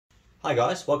Hi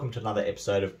guys, welcome to another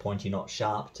episode of Pointy Not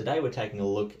Sharp. Today we're taking a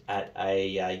look at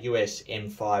a US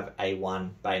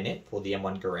M5A1 bayonet for the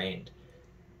M1 Garand.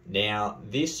 Now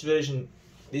this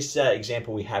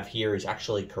example we have here is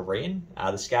actually Korean.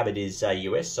 The scabbard is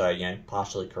US, so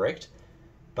partially correct.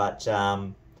 But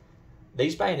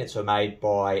these bayonets were made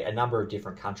by a number of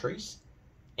different countries,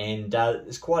 and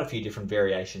there's quite a few different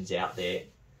variations out there.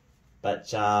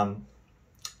 But yeah,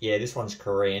 this one's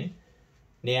Korean.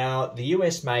 Now, the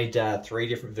US made three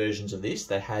different versions of this.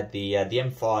 They had the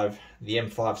M5, the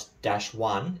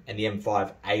M5-1, and the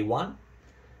M5A1.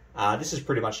 This is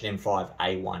pretty much an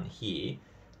M5A1 here,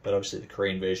 but obviously the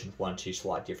Korean version with one or two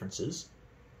slight differences.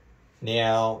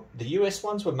 Now, the US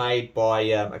ones were made by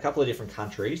a couple of different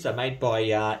countries. They're made by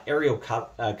Aerial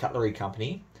Cutlery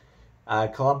Company,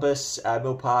 Columbus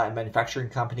Millpar and Manufacturing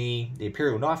Company, the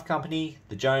Imperial Knife Company,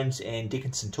 the Jones and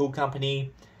Dickinson Tool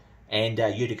Company, and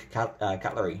Utica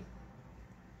Cutlery.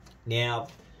 Now,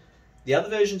 the other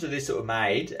versions of this that were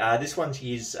made, this one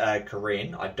is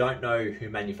Korean. I don't know who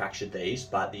manufactured these,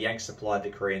 but the Yanks supplied the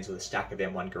Koreans with a stack of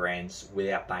M1 Garands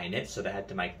without bayonets, so they had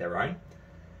to make their own.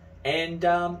 And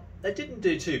they didn't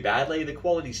do too badly. The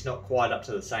quality's not quite up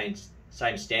to the same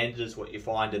standard as what you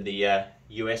find in the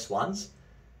US ones.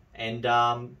 And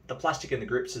the plastic in the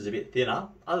grips is a bit thinner.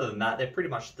 Other than that, they're pretty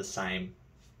much the same.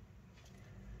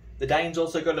 The Danes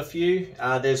also got a few.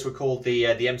 Theirs were called the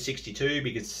M62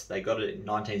 because they got it in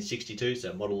 1962,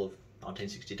 so a model of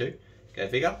 1962. Go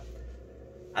figure.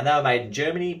 And they were made in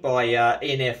Germany by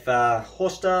E&F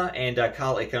Horster and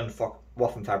Karl Icahn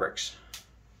Waffen Fabrics.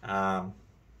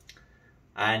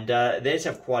 Theirs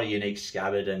have quite a unique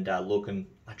scabbard and look, and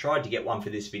I tried to get one for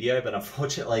this video, but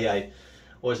unfortunately I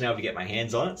wasn't able to get my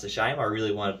hands on it. It's a shame. I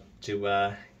really wanted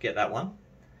to get that one.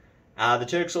 The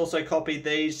Turks also copied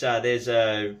these. There's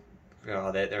a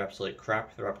they're absolute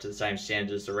crap. They're up to the same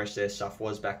standard as the rest of their stuff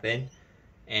was back then.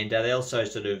 And they also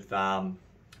sort of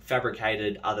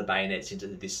fabricated other bayonets into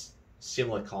this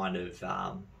similar kind of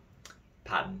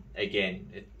pattern. Again,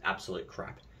 absolute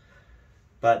crap.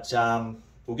 But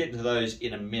we'll get into those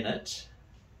in a minute.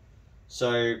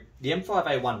 So the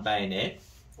M5A1 bayonet,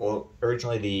 or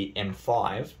originally the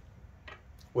M5,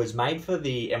 was made for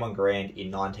the M1 Garand in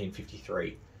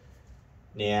 1953.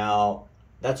 Now,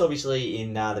 that's obviously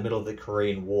in the middle of the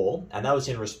Korean War, and that was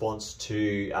in response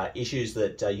to issues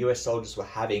that US soldiers were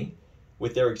having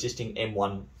with their existing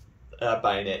M1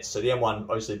 bayonets. So the M1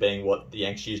 obviously being what the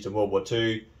Yanks used in World War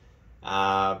II,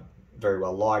 very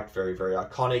well liked, very, very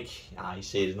iconic. You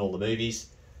see it in all the movies.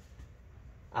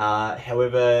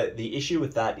 However, the issue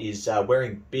with that is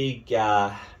wearing big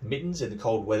mittens in the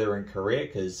cold weather in Korea,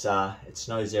 because it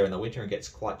snows there in the winter and gets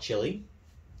quite chilly.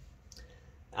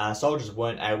 Soldiers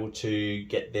weren't able to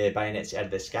get their bayonets out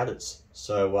of their scabbards.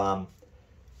 So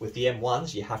with the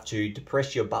M1s, you have to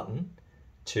depress your button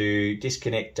to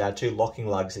disconnect two locking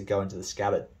lugs that go into the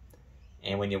scabbard.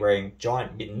 And when you're wearing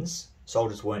giant mittens,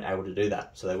 soldiers weren't able to do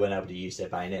that. So they weren't able to use their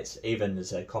bayonets. Even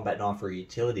as a combat knife or a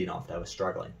utility knife, they were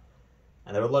struggling.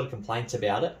 And there were a lot of complaints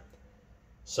about it.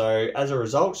 So as a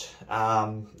result,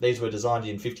 these were designed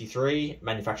in '53.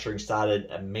 Manufacturing started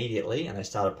immediately, and they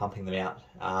started pumping them out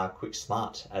quick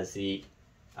smart as the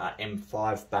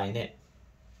M5 bayonet.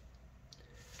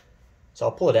 So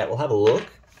I'll pull it out, we'll have a look.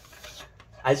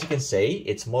 As you can see,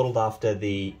 it's modelled after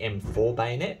the M4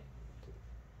 bayonet,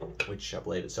 which I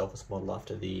believe itself was modelled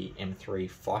after the M3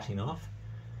 fighting knife.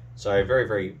 So very,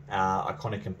 very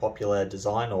iconic and popular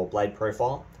design or blade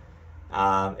profile.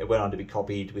 It went on to be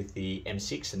copied with the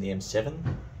M6 and the M7,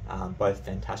 both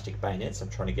fantastic bayonets. I'm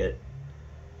trying to get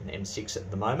an M6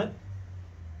 at the moment.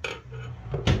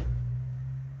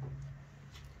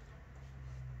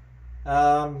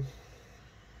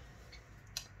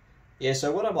 Yeah,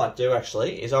 so what I might do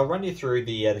actually is I'll run you through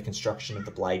the construction of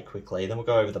the blade quickly, then we'll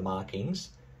go over the markings,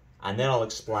 and then I'll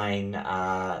explain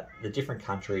the different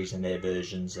countries and their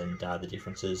versions and the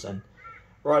differences. And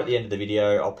right at the end of the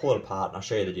video, I'll pull it apart and I'll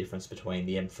show you the difference between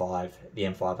the M5, the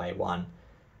M5A1,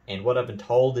 and what I've been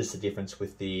told is the difference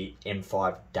with the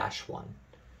M5-1.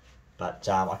 But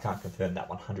I can't confirm that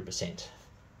 100%.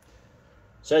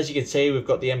 So as you can see, we've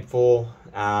got the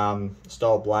M4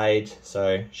 style blade,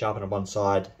 so sharpened on one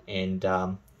side and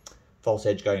false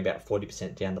edge going about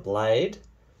 40% down the blade.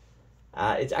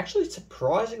 It's actually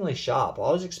surprisingly sharp.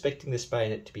 I was expecting this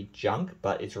bayonet to be junk,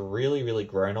 but it's really, really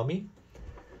grown on me.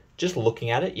 Just looking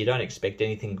at it, you don't expect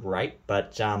anything great,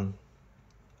 but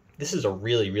this is a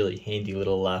really, really handy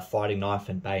little fighting knife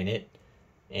and bayonet,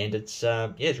 and it's yeah,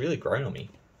 it's really grown on me.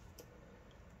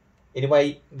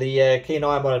 Anyway, the key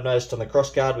eye might have noticed on the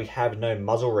crossguard we have no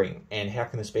muzzle ring, and how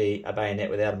can this be a bayonet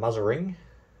without a muzzle ring?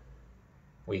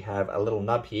 We have a little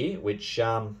nub here, which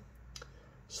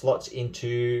slots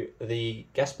into the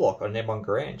gas block on an M1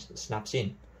 Garand that snaps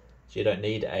in. So you don't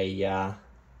need a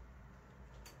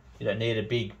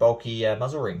big bulky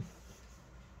muzzle ring.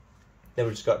 Then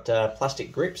we've just got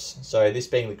plastic grips. So this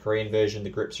being the Korean version, the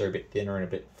grips are a bit thinner and a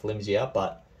bit flimsier,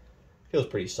 but feels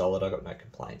pretty solid. I got no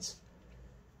complaints.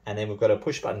 And then we've got a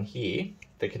push button here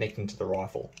for connecting to the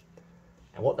rifle.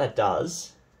 And what that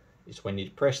does is when you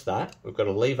press that, we've got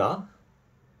a lever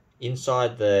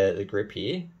inside the grip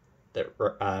here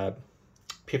that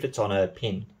pivots on a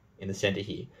pin in the center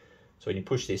here. So when you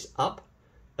push this up,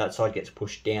 that side gets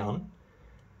pushed down,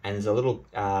 and there's a little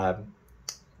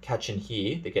catch in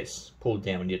here that gets pulled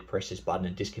down when you press this button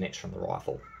and disconnects from the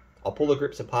rifle. I'll pull the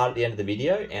grips apart at the end of the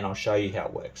video and I'll show you how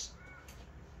it works.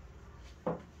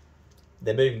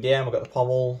 Then moving down, we've got the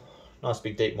pommel, nice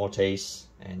big deep mortise,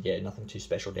 and yeah, nothing too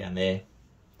special down there.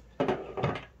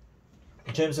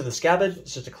 In terms of the scabbard,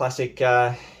 it's just a classic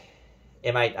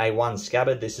M5A1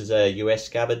 scabbard. This is a US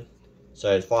scabbard,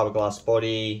 so it's fiberglass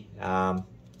body,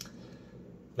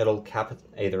 metal cap at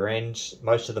either end.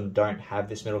 Most of them don't have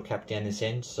this metal cap down this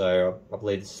end, so I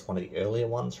believe this is one of the earlier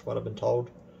ones from what I've been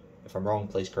told. If I'm wrong,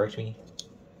 please correct me.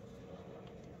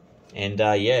 And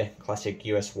yeah, classic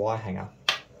US Y hanger.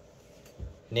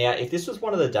 Now, if this was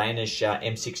one of the Danish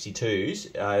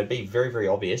M62s, it'd be very, very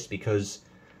obvious because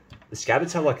the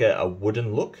scabbards have like a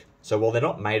wooden look. So while they're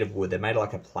not made of wood, they're made of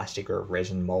like a plastic or a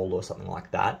resin mold or something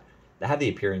like that. They have the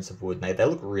appearance of wood, and they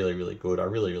look really, really good. I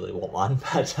really, really want one,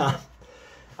 but I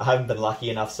haven't been lucky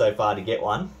enough so far to get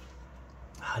one.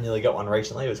 I nearly got one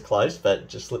recently. It was close, but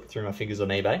just slipped through my fingers on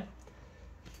eBay.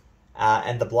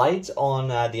 And the blades on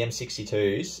the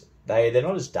M62s, they're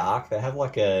not as dark. They have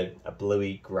like a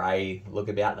bluey grey look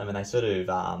about them, and they sort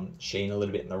of sheen a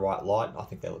little bit in the right light. I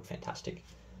think they look fantastic.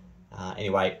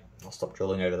 Anyway, I'll stop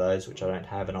drilling over those, which I don't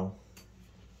have, and I'll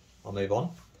move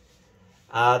on.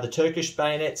 The Turkish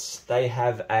bayonets, they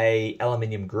have a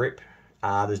aluminium grip.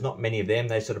 There's not many of them.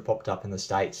 They sort of popped up in the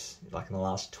States like in the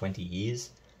last 20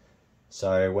 years.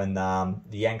 So when the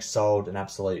Yanks sold an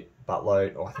absolute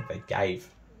buttload, or I think they gave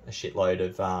a shitload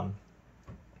of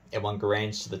M1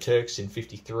 Garands to the Turks in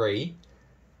 '53,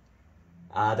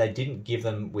 they didn't give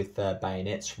them with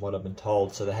bayonets from what I've been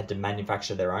told, so they had to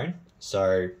manufacture their own.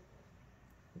 So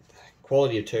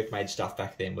quality of Turk-made stuff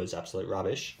back then was absolute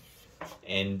rubbish.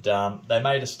 And they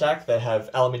made a stack. They have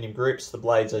aluminium grips. The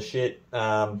blades are shit.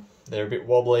 They're a bit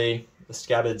wobbly. The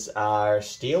scabbards are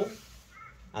steel,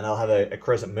 and they'll have a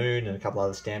crescent moon and a couple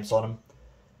other stamps on them.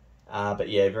 But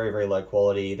yeah, very, very low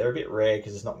quality. They're a bit rare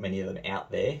because there's not many of them out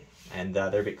there, and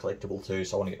they're a bit collectible too,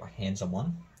 so I want to get my hands on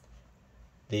one.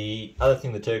 The other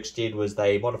thing the Turks did was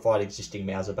they modified existing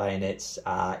Mauser bayonets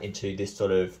into this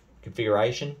sort of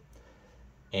configuration,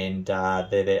 and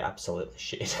they're absolutely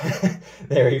shit.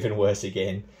 They're even worse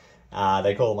again.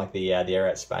 They call them like the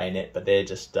Eratz bayonet, but they're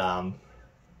just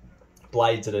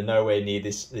blades that are nowhere near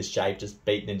this shape, just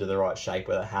beaten into the right shape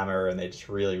with a hammer, and they're just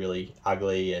really, really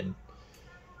ugly, and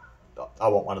I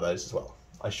want one of those as well.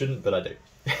 I shouldn't, but I do.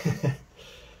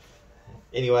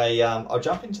 Anyway, I'll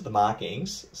jump into the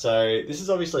markings. So this is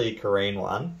obviously a Korean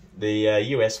one. The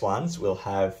US ones will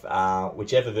have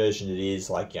whichever version it is,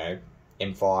 like, you know,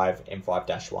 M5,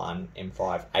 M5-1,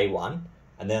 M5A1,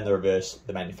 and then the reverse,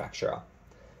 the manufacturer.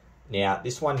 Now,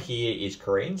 this one here is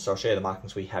Korean, so I'll show you the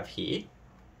markings we have here.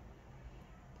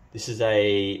 This is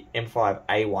a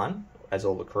M5A1, as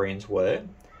all the Koreans were.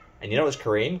 And you know it's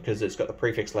Korean because it's got the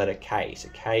prefix letter K, so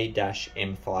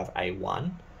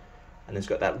K-M5A1. And it's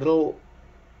got that little,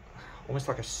 almost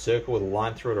like a circle with a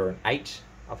line through it, or an 8.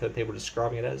 I've heard people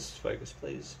describing it as. Focus,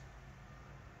 please.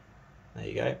 There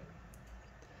you go.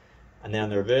 And then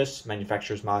on the reverse,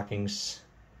 manufacturer's markings,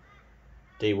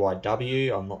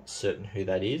 DYW. I'm not certain who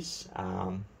that is.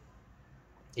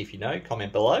 If you know,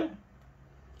 comment below.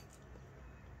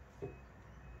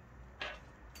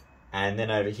 And then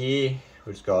over here,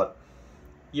 we've just got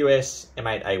US,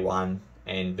 M8A1,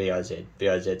 and VIZ.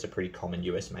 VIZ's a pretty common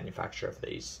US manufacturer for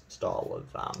these style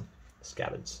of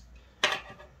scabbards.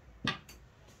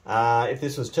 If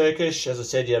this was Turkish, as I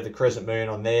said, you have the crescent moon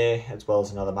on there, as well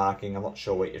as another marking. I'm not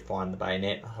sure what you'd find in the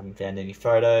bayonet. I haven't found any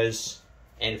photos.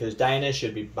 And if it was Danish,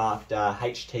 it'd be marked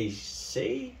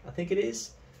HTC, I think it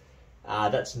is.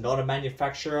 That's not a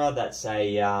manufacturer. That's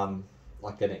a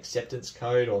like an acceptance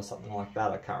code or something like that.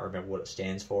 I can't remember what it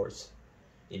stands for. It's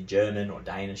in German or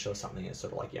Danish or something. It's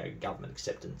sort of like, you know, government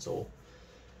acceptance or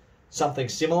something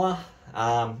similar.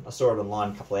 I saw it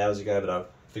online a couple of hours ago, but I've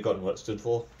forgotten what it stood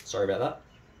for. Sorry about that.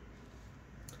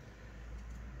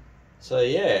 So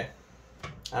yeah,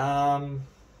 so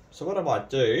what I might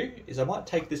do is I might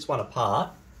take this one apart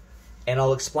and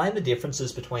I'll explain the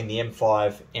differences between the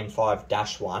M5,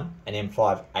 M5-1 and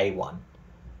M5A1.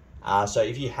 So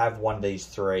if you have one of these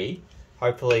three,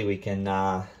 hopefully we can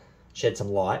shed some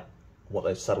light on what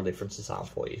those subtle differences are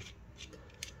for you.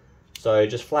 So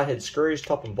just flathead screws,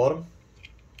 top and bottom.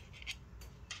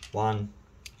 One.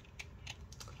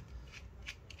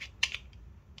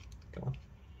 Come on.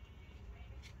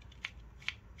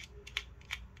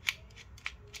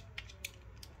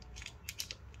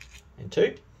 And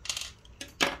two.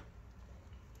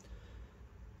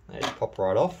 They just pop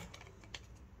right off.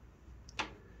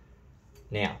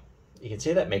 Now, you can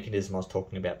see that mechanism I was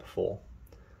talking about before.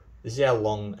 This is our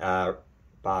long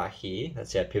bar here,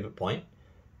 that's our pivot point,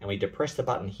 and we depress the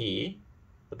button here,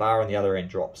 the bar on the other end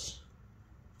drops.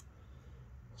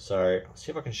 So, I'll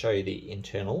see if I can show you the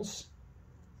internals.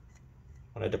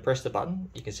 When I depress the button,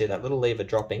 you can see that little lever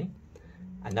dropping,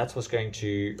 and that's what's going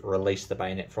to release the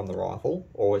bayonet from the rifle,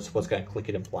 or it's what's going to click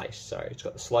it in place. So, it's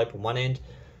got the slope on one end,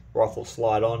 rifle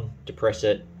slide on, depress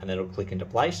it, and then it'll click into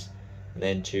place. And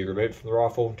then to remove it from the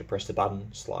rifle, depress the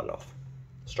button, slide it off.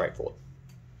 Straightforward.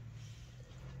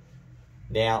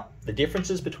 Now, the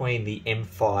differences between the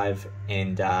M5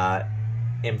 and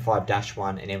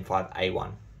M5-1 and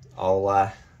M5A1.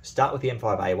 I'll start with the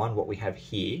M5A1, what we have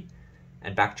here,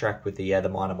 and backtrack with the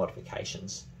minor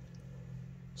modifications.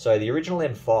 So the original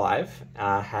M5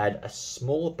 had a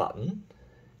smaller button,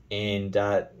 and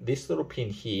this little pin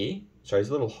here, sorry,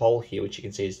 this little hole here, which you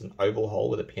can see is an oval hole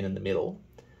with a pin in the middle,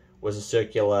 was a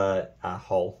circular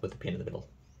hole with a pin in the middle.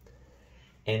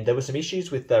 And there were some issues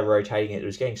with rotating it. It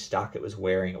was getting stuck, it was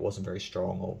wearing, it wasn't very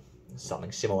strong or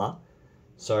something similar.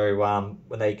 So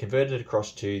when they converted it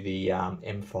across to the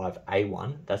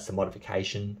M5A1, that's the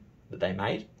modification that they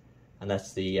made. And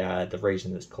that's the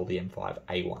reason it's called the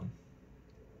M5A1.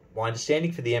 My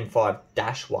understanding for the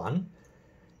M5-1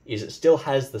 is it still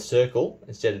has the circle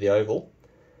instead of the oval.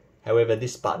 However,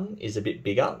 this button is a bit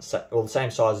bigger, the same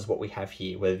size as what we have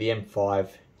here, where the M5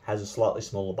 has a slightly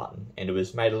smaller button, and it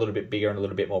was made a little bit bigger and a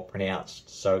little bit more pronounced,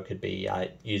 so it could be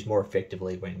used more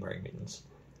effectively when wearing mittens.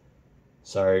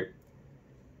 So,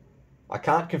 I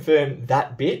can't confirm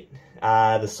that bit.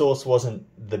 The source wasn't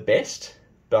the best,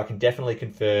 but I can definitely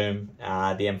confirm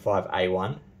the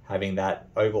M5A1 having that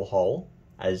oval hole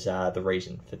as the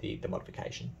reason for the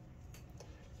modification.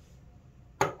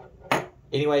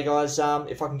 Anyway, guys,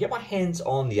 if I can get my hands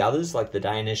on the others, like the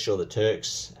Danish or the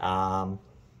Turks, I'll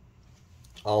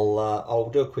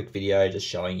do a quick video just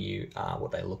showing you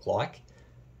what they look like.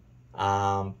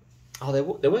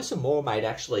 There were some more made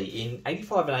actually in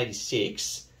 85 and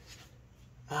 86.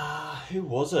 Who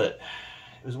was it?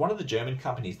 It was one of the German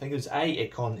companies. I think it was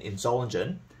Econ in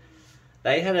Solingen.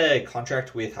 They had a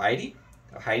contract with Haiti,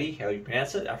 or Haiti, how you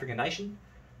pronounce it, African nation.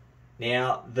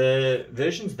 Now, the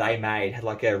versions they made had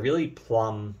like a really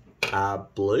plum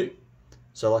blue,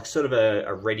 so like sort of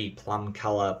a reddy plum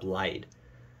colour blade.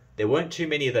 There weren't too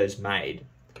many of those made.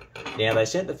 Now, they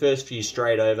sent the first few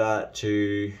straight over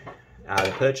to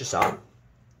the purchaser,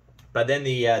 but then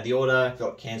the order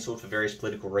got cancelled for various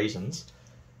political reasons,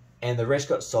 and the rest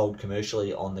got sold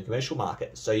commercially on the commercial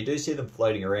market. So you do see them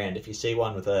floating around. If you see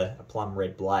one with a plum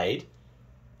red blade,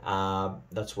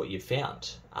 that's what you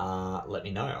found. Let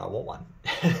me know, I want one.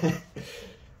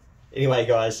 Anyway,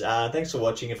 guys, thanks for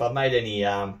watching. If I've made any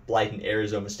blatant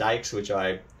errors or mistakes, which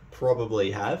I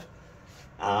probably have,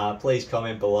 please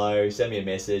comment below, send me a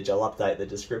message, I'll update the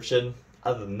description.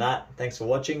 Other than that, thanks for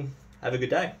watching. Have a good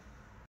day.